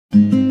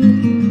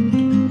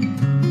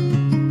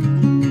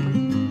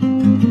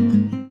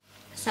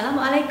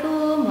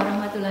Assalamualaikum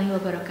warahmatullahi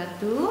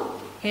wabarakatuh.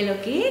 Hello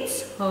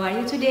kids, how are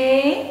you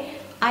today?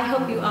 I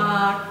hope you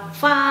are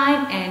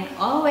fine and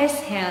always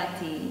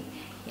healthy.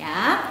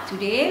 Yeah,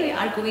 today we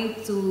are going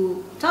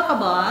to talk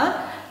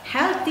about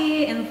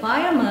healthy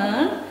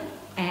environment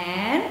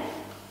and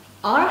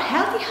our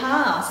healthy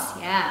house.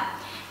 Yeah,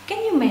 can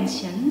you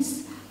mention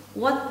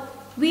what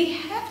we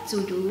have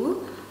to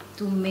do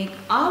to make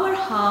our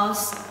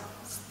house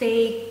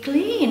stay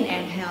clean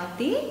and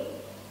healthy?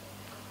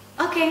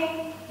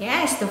 Okay,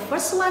 yes, the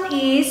first one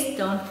is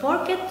don't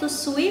forget to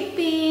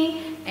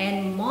sweeping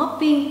and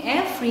mopping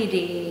every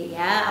day.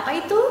 Ya,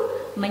 apa itu?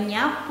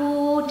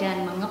 Menyapu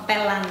dan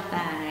mengepel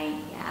lantai.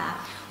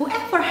 Ya,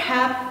 whoever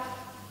have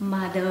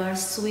mother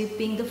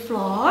sweeping the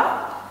floor?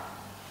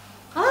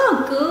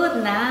 Oh,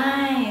 good,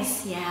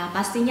 nice. Ya,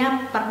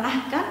 pastinya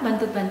pernah kan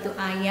bantu-bantu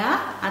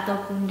ayah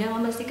atau bunda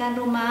membersihkan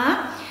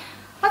rumah?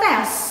 What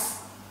else?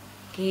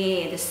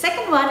 Okay, the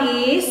second one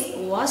is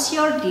wash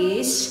your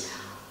dish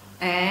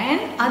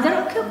and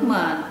other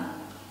equipment.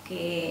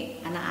 Oke,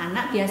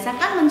 anak-anak biasa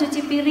kan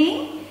mencuci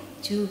piring,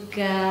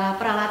 juga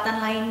peralatan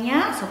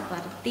lainnya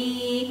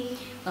seperti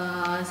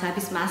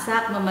sehabis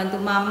masak membantu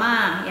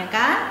mama, ya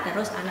kan?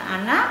 Terus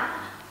anak-anak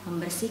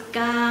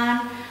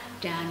membersihkan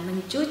dan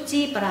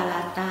mencuci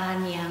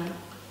peralatan yang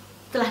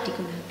telah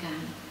digunakan.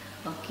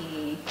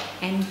 Oke,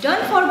 and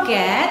don't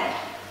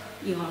forget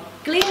your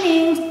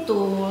cleaning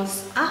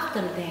tools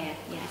after that.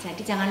 Ya,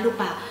 jadi jangan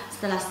lupa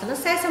setelah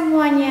selesai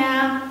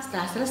semuanya,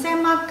 setelah selesai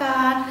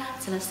makan,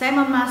 selesai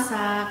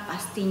memasak,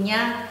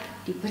 pastinya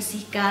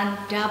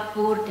dibersihkan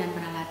dapur dan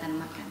peralatan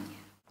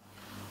makannya.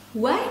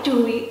 Why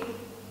do we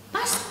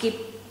must keep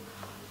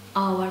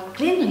our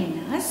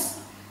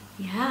cleanliness?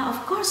 Ya,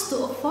 of course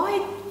to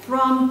avoid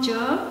from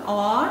germ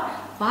or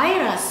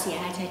virus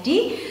ya.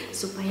 Jadi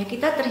supaya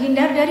kita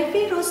terhindar dari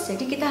virus,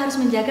 jadi kita harus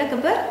menjaga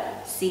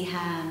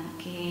kebersihan.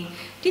 Oke,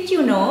 did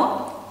you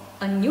know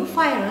a new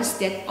virus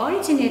that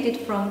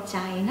originated from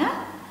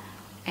China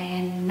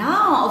and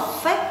now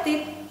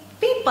affected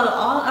people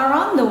all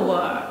around the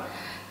world?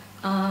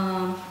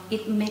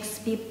 It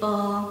makes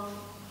people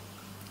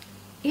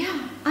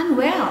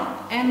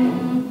unwell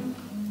and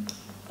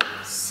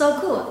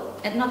so good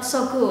and not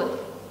so good.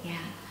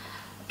 Yeah.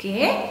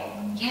 Okay.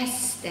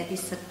 Yes, that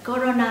is a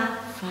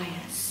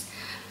coronavirus.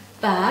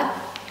 But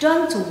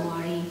don't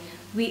worry,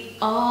 we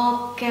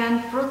all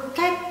can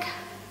protect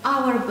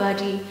our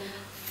body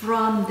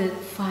from the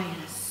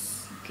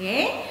virus.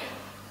 Okay,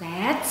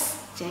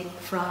 let's check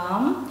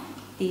from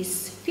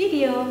this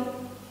video.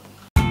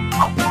 Yay!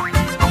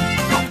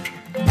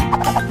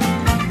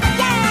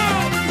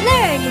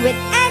 Learn with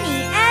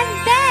Annie and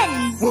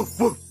Ben.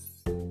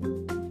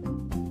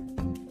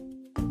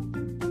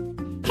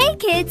 Hey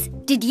kids,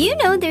 did you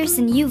know there's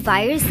a new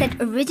virus that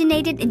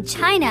originated in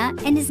China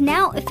and is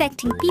now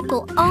affecting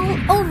people all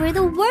over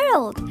the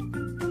world?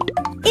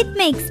 It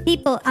makes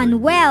people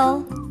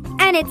unwell,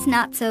 and it's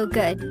not so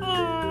good.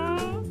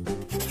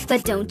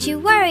 But don't you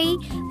worry,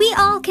 we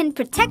all can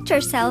protect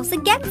ourselves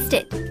against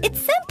it. It's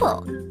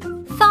simple.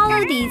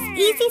 Follow these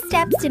easy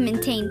steps to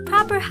maintain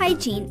proper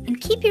hygiene and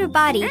keep your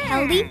body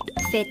healthy,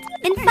 fit,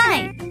 and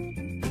fine.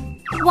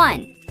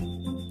 1.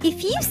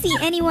 If you see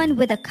anyone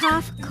with a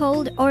cough,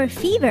 cold, or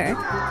fever,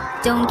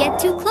 don't get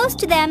too close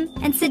to them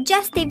and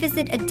suggest they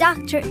visit a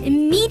doctor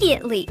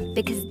immediately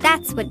because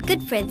that's what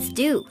good friends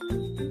do.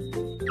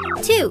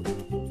 2.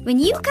 When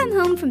you come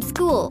home from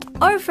school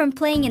or from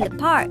playing in the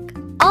park,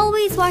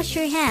 always wash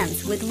your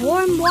hands with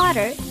warm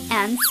water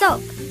and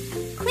soap.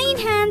 Clean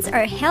hands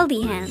are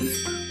healthy hands.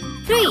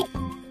 3.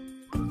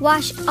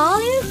 Wash all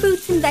your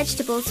fruits and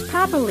vegetables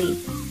properly.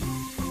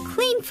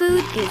 Clean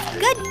food is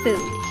good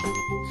food.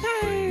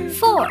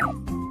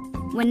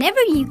 4.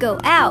 Whenever you go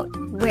out,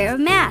 wear a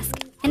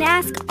mask and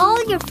ask all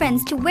your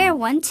friends to wear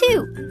one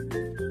too,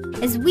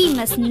 as we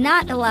must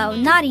not allow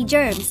naughty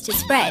germs to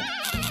spread.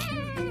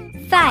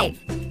 5.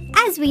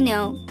 As we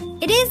know,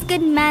 it is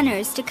good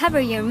manners to cover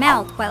your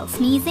mouth while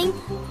sneezing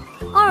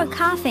or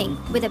coughing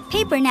with a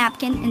paper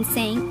napkin and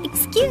saying,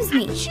 "Excuse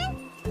me."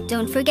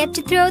 Don't forget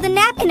to throw the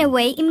napkin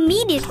away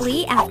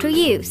immediately after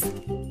use.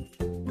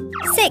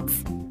 6.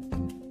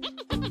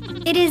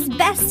 It is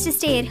best to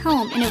stay at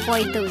home and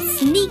avoid those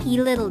sneaky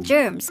little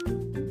germs.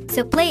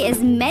 So play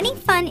as many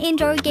fun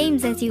indoor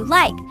games as you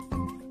like.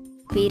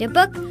 Read a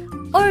book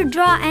or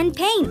draw and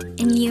paint,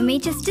 and you may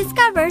just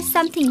discover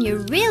something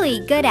you're really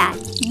good at.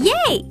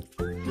 Yay!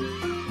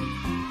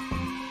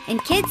 And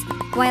kids,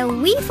 while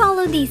we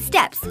follow these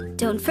steps,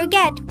 don't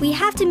forget we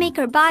have to make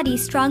our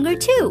bodies stronger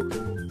too.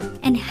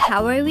 And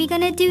how are we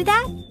gonna do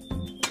that?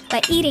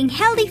 By eating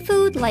healthy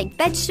food like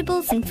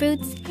vegetables and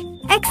fruits,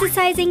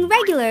 exercising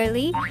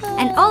regularly,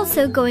 and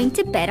also going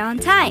to bed on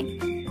time.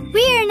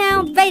 We are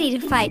now ready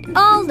to fight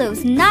all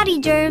those naughty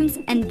germs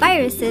and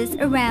viruses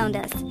around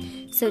us.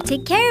 So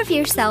take care of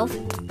yourself,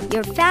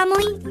 your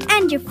family,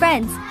 and your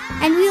friends,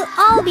 and we'll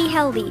all be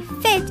healthy,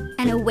 fit,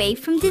 and away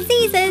from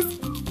diseases.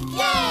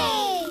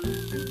 Yay!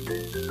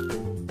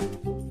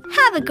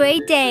 Have a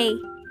great day!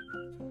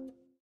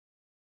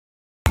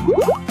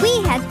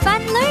 We had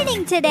fun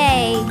learning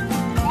today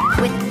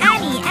with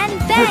Annie and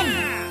Ben.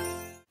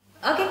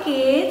 Okay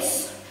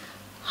kids,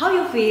 how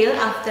you feel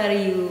after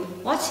you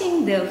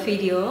watching the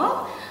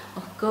video?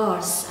 Of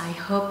course, I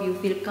hope you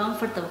feel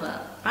comfortable,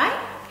 right?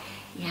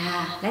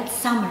 Yeah, let's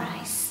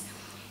summarize.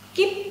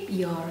 Keep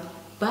your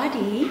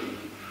body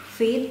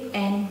fit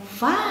and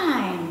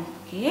fine,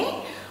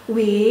 okay?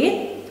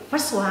 With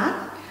first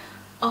one,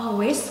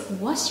 always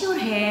wash your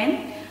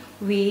hand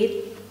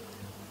with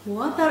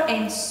water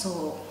and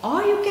soap,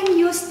 or you can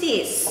use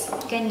this.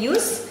 You can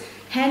use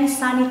hand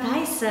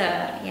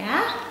sanitizer,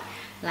 yeah,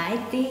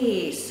 like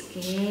this.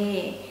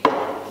 Okay,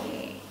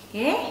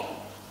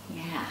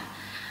 yeah.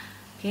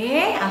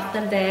 Okay,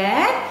 after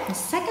that, the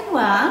second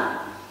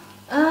one,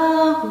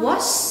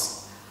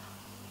 wash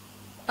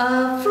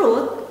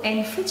fruit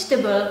and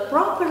vegetable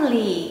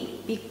properly,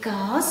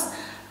 because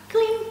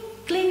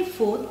clean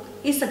food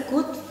is a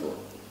good food.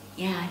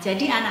 Ya,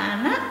 jadi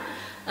anak-anak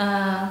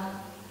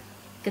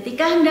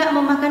ketika hendak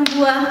memakan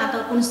buah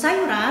ataupun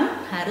sayuran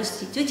harus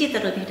dicuci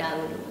terlebih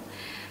dahulu.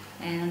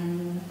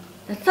 And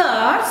the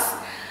third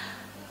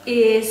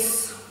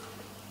is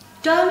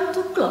don't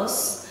too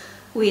close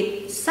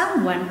with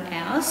someone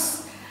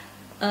else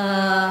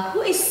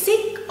who is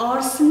sick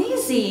or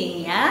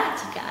sneezing, ya.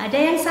 Jika ada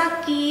yang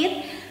sakit,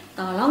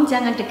 tolong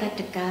jangan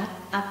dekat-dekat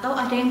atau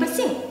ada yang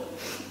bersin,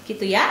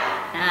 gitu ya.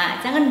 Nah,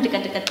 jangan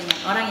dekat-dekat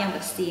dengan orang yang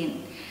bersin.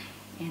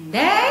 And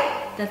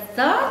then the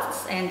third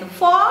and the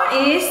fourth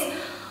is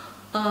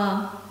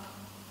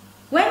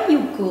when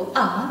you go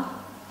out,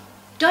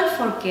 don't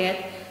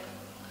forget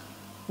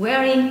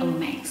wearing a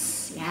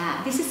mask. Ya,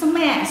 this is a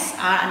mask.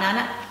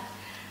 Anak-anak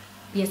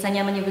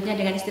biasanya menyebutnya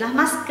dengan istilah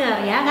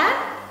masker, ya kan?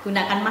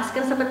 Gunakan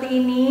masker seperti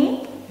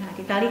ini. Nah,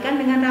 ditalikan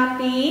dengan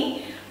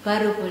rapi,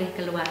 baru boleh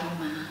keluar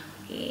rumah.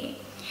 Okay.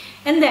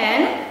 And then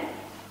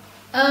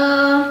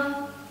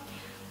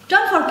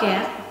don't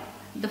forget.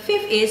 The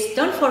fifth is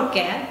don't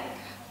forget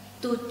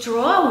to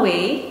throw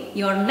away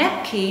your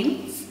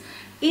napkins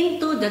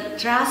into the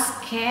trash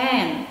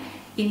can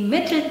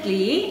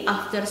immediately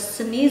after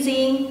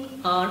sneezing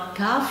or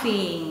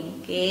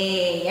coughing.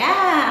 Oke,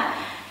 ya.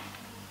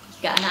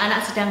 Jika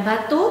anak-anak sedang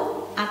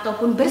batuk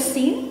ataupun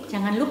bersin,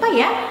 jangan lupa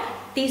ya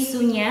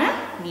tisunya,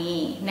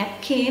 nih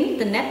napkin,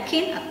 the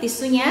napkin,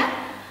 tisunya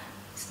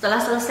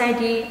setelah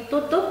selesai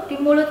ditutup di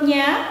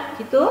mulutnya,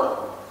 gitu.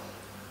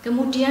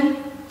 Kemudian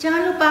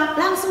jangan lupa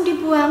langsung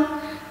dibuang,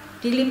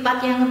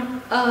 dilipat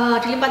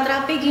dilipat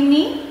rapi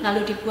gini,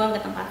 lalu dibuang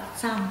ke tempat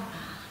sampah,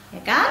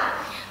 ya kan?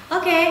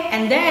 Okay,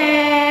 and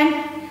then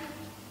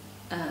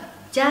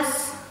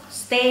just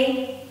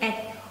stay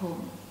at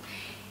home.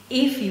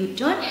 If you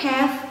don't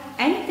have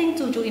anything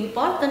to do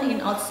important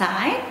in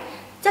outside,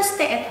 just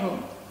stay at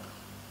home.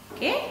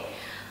 Okay,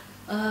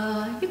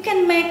 you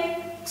can make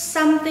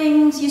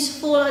something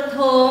useful at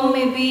home,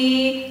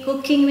 maybe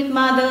cooking with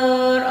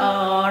mother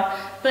or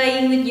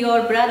playing with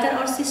your brother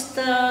or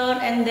sister,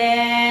 and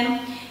then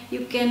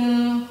you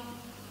can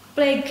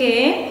play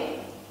game,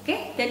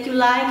 okay, that you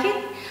like it,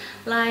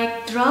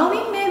 like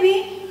drawing,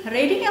 maybe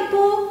reading a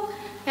book,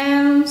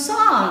 and so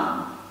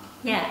on.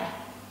 Yeah.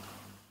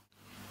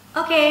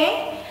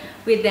 Okay,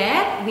 with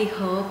that we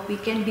hope we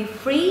can be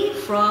free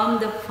from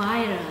the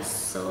virus.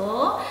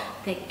 So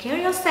take care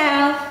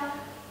yourself,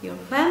 your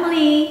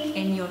family,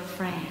 and your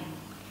friend.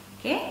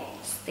 Okay,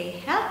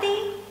 stay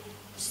healthy,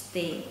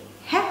 stay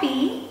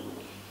happy.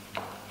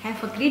 Have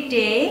a great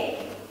day.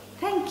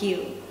 Thank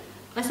you.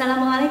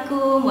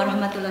 Wassalamualaikum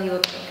warahmatullahi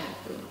wabarakatuh.